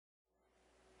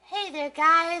there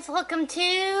guys, welcome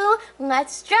to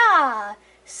Let's Draw.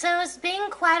 So it's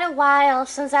been quite a while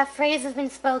since that phrase has been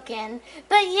spoken,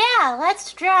 but yeah,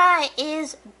 Let's Draw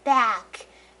is back.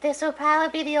 This will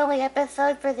probably be the only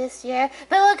episode for this year,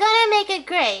 but we're gonna make it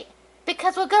great,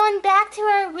 because we're going back to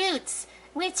our roots,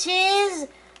 which is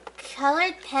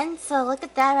colored pencil. Look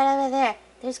at that right over there.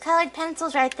 There's colored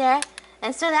pencils right there,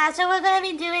 and so that's what we're gonna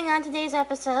be doing on today's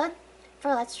episode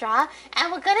for Let's Draw,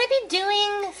 and we're going to be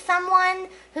doing someone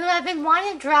who I've been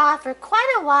wanting to draw for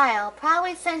quite a while,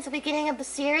 probably since the beginning of the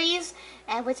series,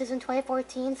 and which is in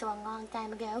 2014, so a long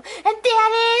time ago, and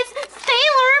that is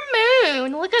Sailor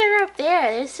Moon! Look at her up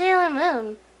there, there's Sailor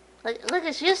Moon.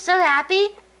 Look, she's so happy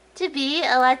to be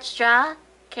a Let's Draw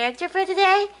character for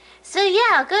today. So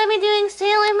yeah, I'm going to be doing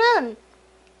Sailor Moon.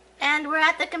 And we're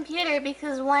at the computer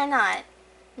because why not?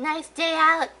 Nice day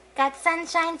out, got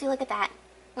sunshine, so look at that.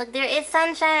 Look, there is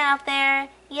sunshine out there.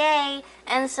 Yay!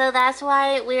 And so that's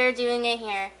why we're doing it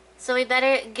here. So we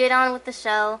better get on with the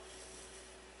show.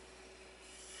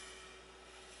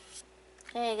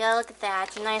 There you go, look at that.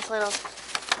 It's a nice little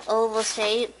oval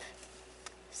shape.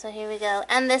 So here we go.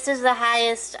 And this is the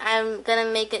highest I'm gonna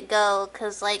make it go,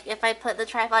 because like if I put the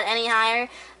tripod any higher,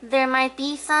 there might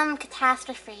be some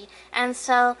catastrophe. And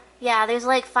so yeah, there's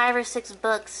like 5 or 6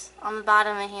 books on the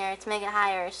bottom of here to make it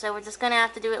higher. So we're just gonna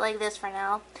have to do it like this for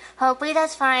now. Hopefully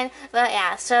that's fine. But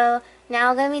yeah, so now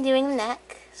we're gonna be doing the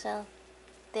neck. So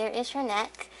there is her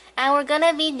neck. And we're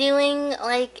gonna be doing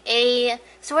like a,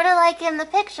 sort of like in the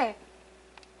picture,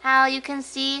 how you can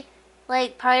see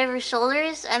like part of her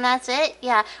shoulders and that's it.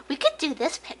 Yeah, we could do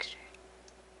this picture.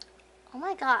 Oh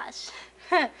my gosh.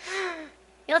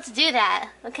 Let's do that.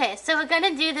 Okay, so we're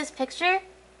gonna do this picture.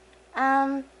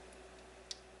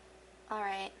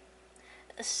 Alright.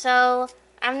 So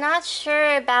I'm not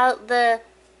sure about the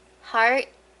heart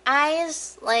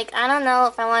eyes. Like, I don't know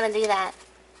if I want to do that.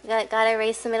 Gotta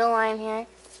erase the middle line here.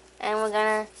 And we're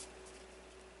gonna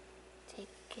take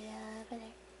it over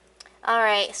there.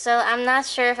 Alright, so I'm not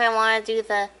sure if I want to do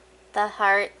the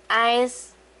heart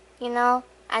eyes. You know,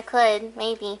 I could,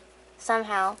 maybe,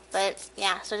 somehow. But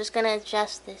yeah, so just gonna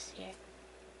adjust this here.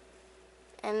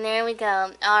 And there we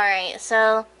go. Alright,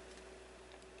 so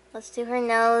let's do her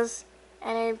nose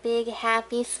and her big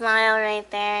happy smile right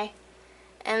there.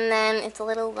 And then it's a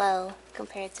little low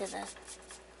compared to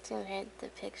the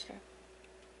picture.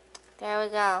 There we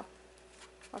go.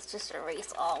 Let's just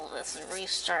erase all of this and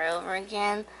restart over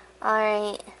again.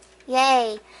 Alright.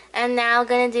 Yay! And now I'm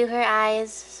gonna do her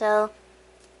eyes. So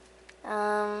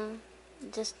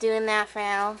just doing that for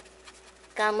now.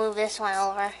 Gotta move this one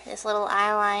over. This little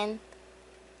eye line.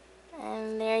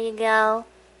 And there you go.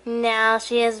 Now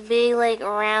she has big, like,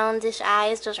 roundish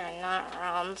eyes. Those are not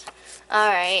round.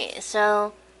 Alright,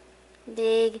 so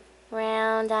big,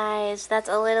 round eyes. That's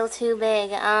a little too big.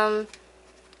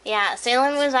 Yeah,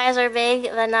 Sailor Moon's eyes are big,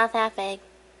 but not that big.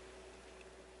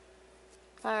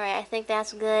 Alright, I think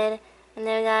that's good. And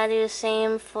then we gotta do the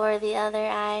same for the other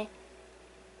eye.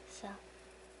 So.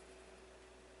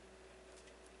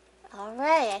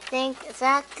 Alright, I think, is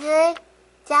that good?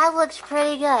 That looks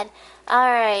pretty good.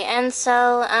 Alright, and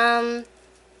so,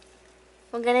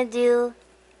 we're gonna do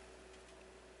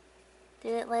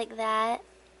it like that.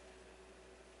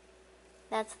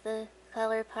 That's the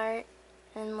color part,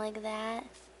 and like that.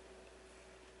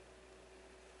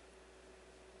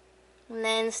 And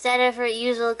then instead of her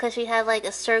usual, because she had like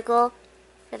a circle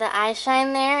for the eye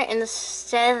shine there,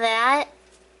 instead of that,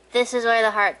 this is where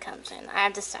the heart comes in.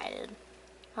 I've decided.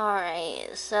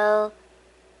 Alright, so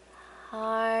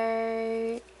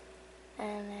heart,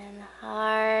 and then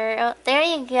heart. Oh, there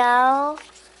you go.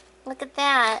 Look at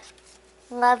that.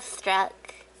 Love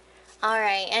struck.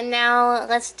 Alright, and now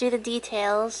let's do the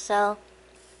details. So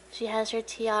she has her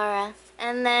tiara.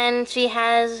 And then she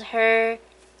has her,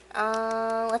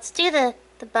 let's do the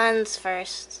buns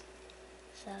first.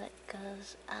 So it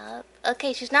goes up.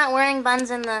 Okay, she's not wearing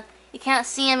buns in the, you can't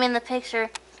see them in the picture.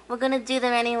 We're gonna do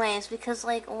them anyways, because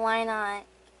like, why not?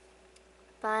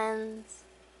 Buns,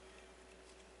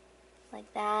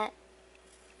 like that,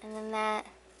 and then that,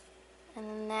 and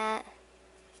then that,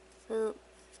 boop,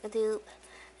 a doop,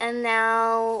 and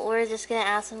now we're just gonna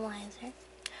add some lines here.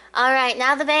 Alright,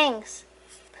 now the bangs.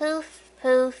 Poof,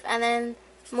 poof, and then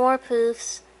more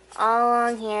poofs all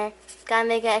along here. Gotta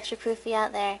make it extra poofy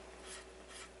out there.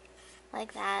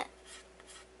 Like that.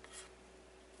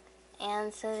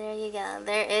 And so there you go.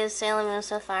 There is Sailor Moon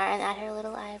so far, and add her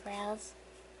little eyebrows.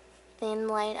 Thin,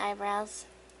 light eyebrows.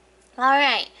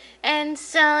 Alright, and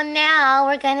so now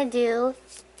we're gonna do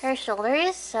her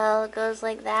shoulders. So it goes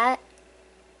like that,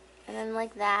 and then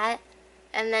like that,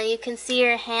 And then you can see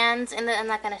her hands, and I'm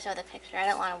not going to show the picture, I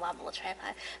don't want to wobble the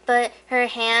tripod, but her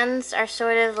hands are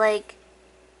sort of like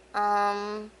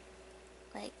coming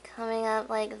up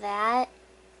like that,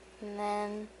 and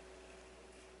then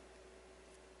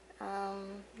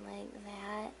like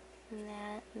that, and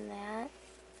that, and that.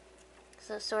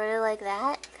 So sort of like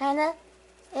that, kinda,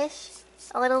 ish,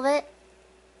 a little bit.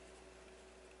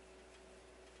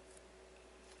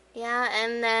 Yeah,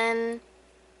 and then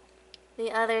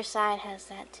the other side has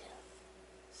that too.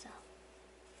 So.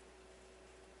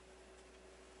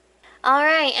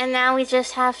 Alright, and now we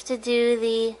just have to do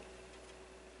the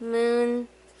moon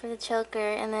for the choker,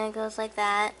 and then it goes like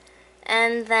that.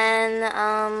 And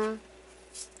then,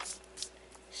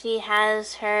 she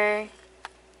has her,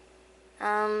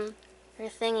 her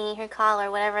thingy, her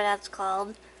collar, whatever that's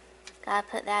called. Gotta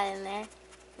put that in there.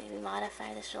 Maybe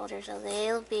modify the shoulders a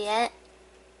little bit.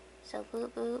 So boop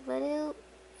boop ba doop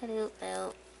ba doop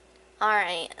boop.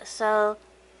 Alright, so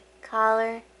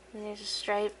collar, and there's a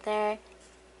stripe there.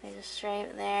 There's a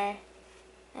stripe there.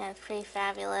 And it's pretty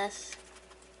fabulous.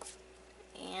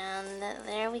 And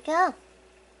there we go.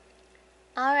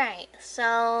 Alright,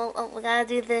 so we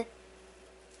gotta do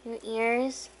your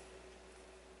ears.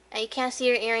 You can't see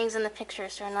your earrings in the picture,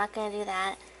 so I'm not gonna do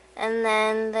that. And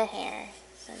then the hair.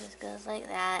 So it just goes like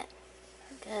that.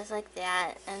 It goes like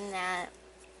that, and that.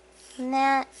 And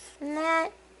that, and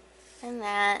that, and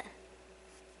that.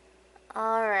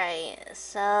 Alright,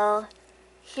 so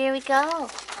here we go.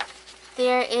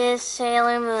 There is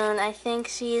Sailor Moon. I think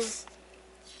she's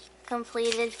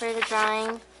completed for the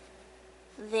drawing.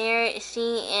 There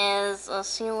she is. Oh,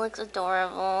 she looks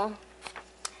adorable.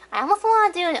 I almost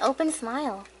want to do an open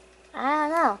smile. I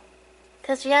don't know.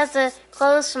 Because she has a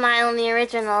closed smile in the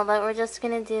original, but we're just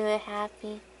going to do a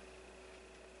happy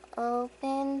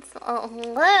open. Oh,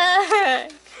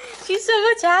 look! She's so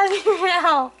much happier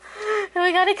now. And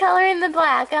we got to color in the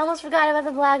black. I almost forgot about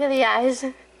the black of the eyes.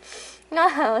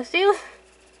 No,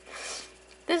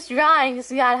 this drawing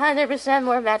just got 100%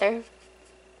 more better.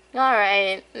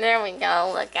 Alright, there we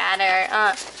go. Look at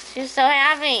her. She's so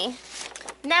happy.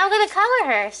 Now I'm going to color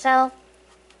her. So,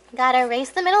 gotta erase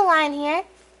the middle line here,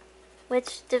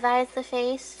 which divides the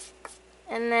face.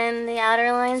 And then the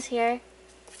outer lines here.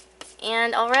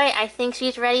 And alright, I think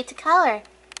she's ready to color.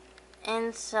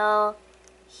 And so,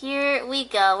 here we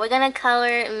go. We're going to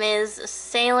color Ms.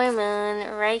 Sailor Moon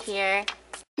right here.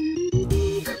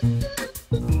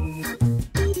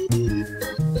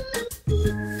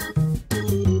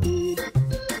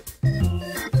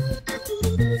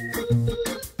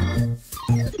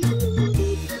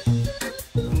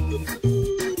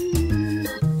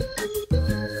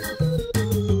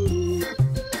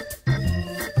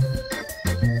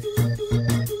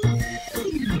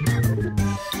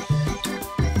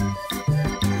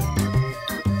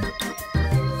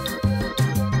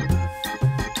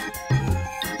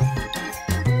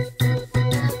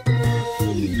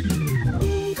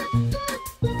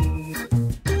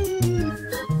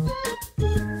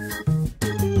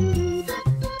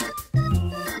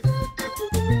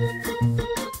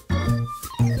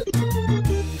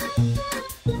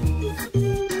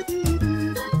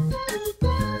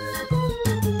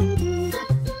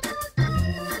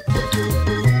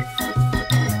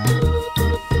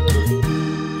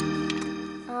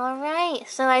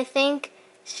 So I think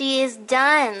she is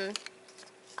done.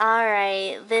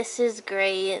 Alright, this is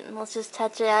great. Let's just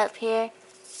touch it up here.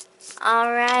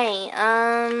 Alright,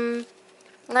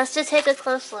 let's just take a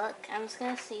close look. I'm just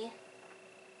gonna see.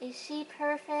 Is she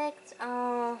perfect?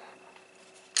 Oh,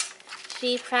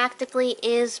 she practically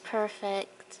is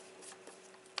perfect.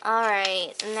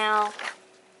 Alright, now.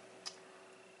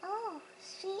 Oh,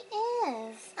 she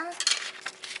is.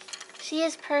 She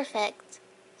is perfect.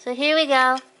 So here we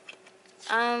go.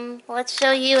 Let's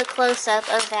show you a close-up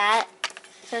of that.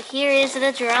 So here is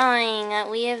the drawing that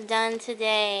we have done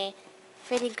today.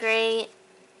 Pretty great,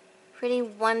 pretty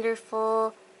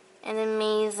wonderful, and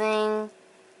amazing.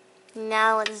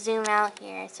 Now let's zoom out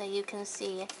here so you can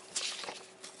see.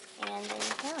 And there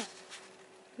you go.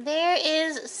 There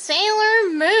is Sailor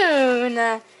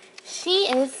Moon. She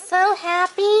is so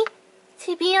happy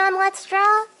to be on Let's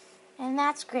Draw, and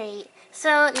that's great.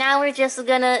 So now we're just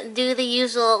gonna do the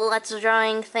usual Let's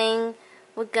Drawing thing.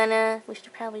 We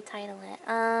should probably title it.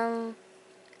 Oh,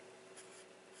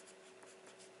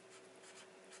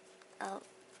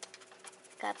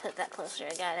 gotta put that closer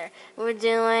together. We're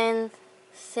doing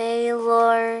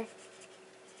Sailor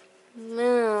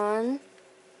Moon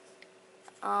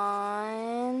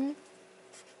on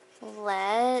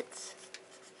Let's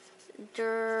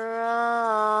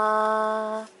Draw.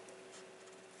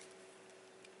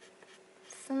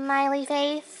 Smiley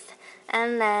face.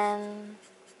 And then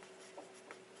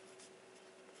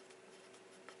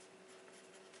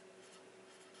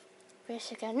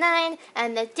Brishigo 9,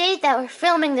 and the date that we're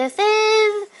filming this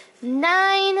is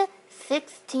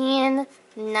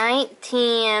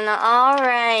 9/16/19.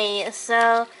 Alright,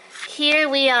 so here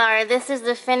we are. This is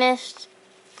the finished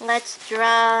Let's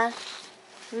Draw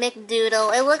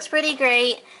McDoodle. It looks pretty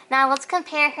great. Now let's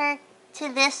compare her to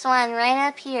this one right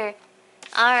up here.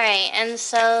 Alright, and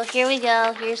so here we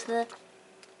go. Here's the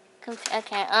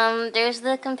there's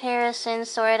the comparison,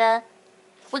 sorta.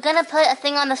 We're gonna put a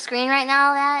thing on the screen right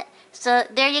now so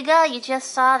there you go, you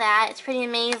just saw that. It's pretty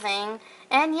amazing.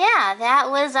 And yeah, that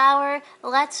was our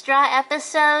Let's Draw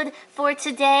episode for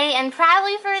today and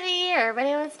probably for the year, but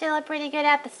it was still a pretty good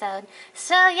episode.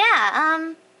 So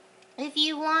yeah, if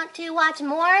you want to watch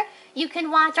more, you can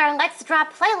watch our Let's Draw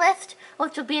playlist,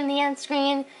 which will be in the end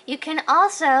screen. You can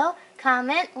also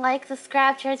comment, like,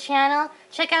 subscribe to our channel,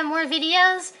 check out more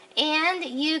videos, and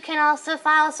you can also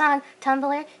follow us on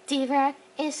Tumblr, Diva,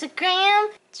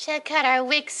 Instagram. Check out our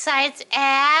Wix sites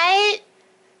at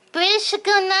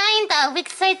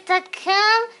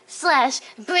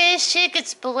BritishGo9.wixsite.com/British.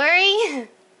 It's blurry.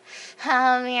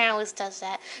 Yeah, always does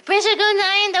that.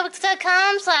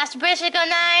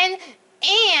 BritishGo9.wixsite.com/BritishGo9,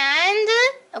 and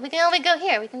we can only go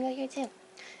here. We can go here too.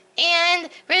 And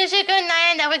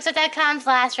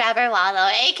BritishGo9.wixsite.com/RapperWallow,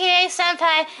 aka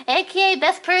Senpai, aka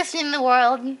best person in the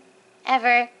world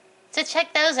ever. So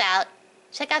check those out.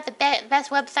 Check out the best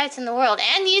websites in the world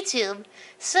and YouTube.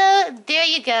 So there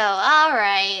you go.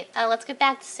 Alright. Let's get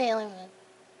back to Sailor Moon.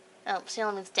 Oh,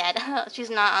 Sailor Moon's dead. She's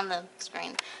not on the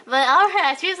screen. But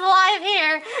alright, she's alive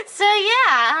here. So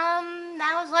yeah,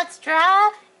 that was Let's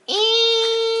Draw. And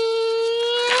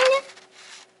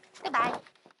goodbye.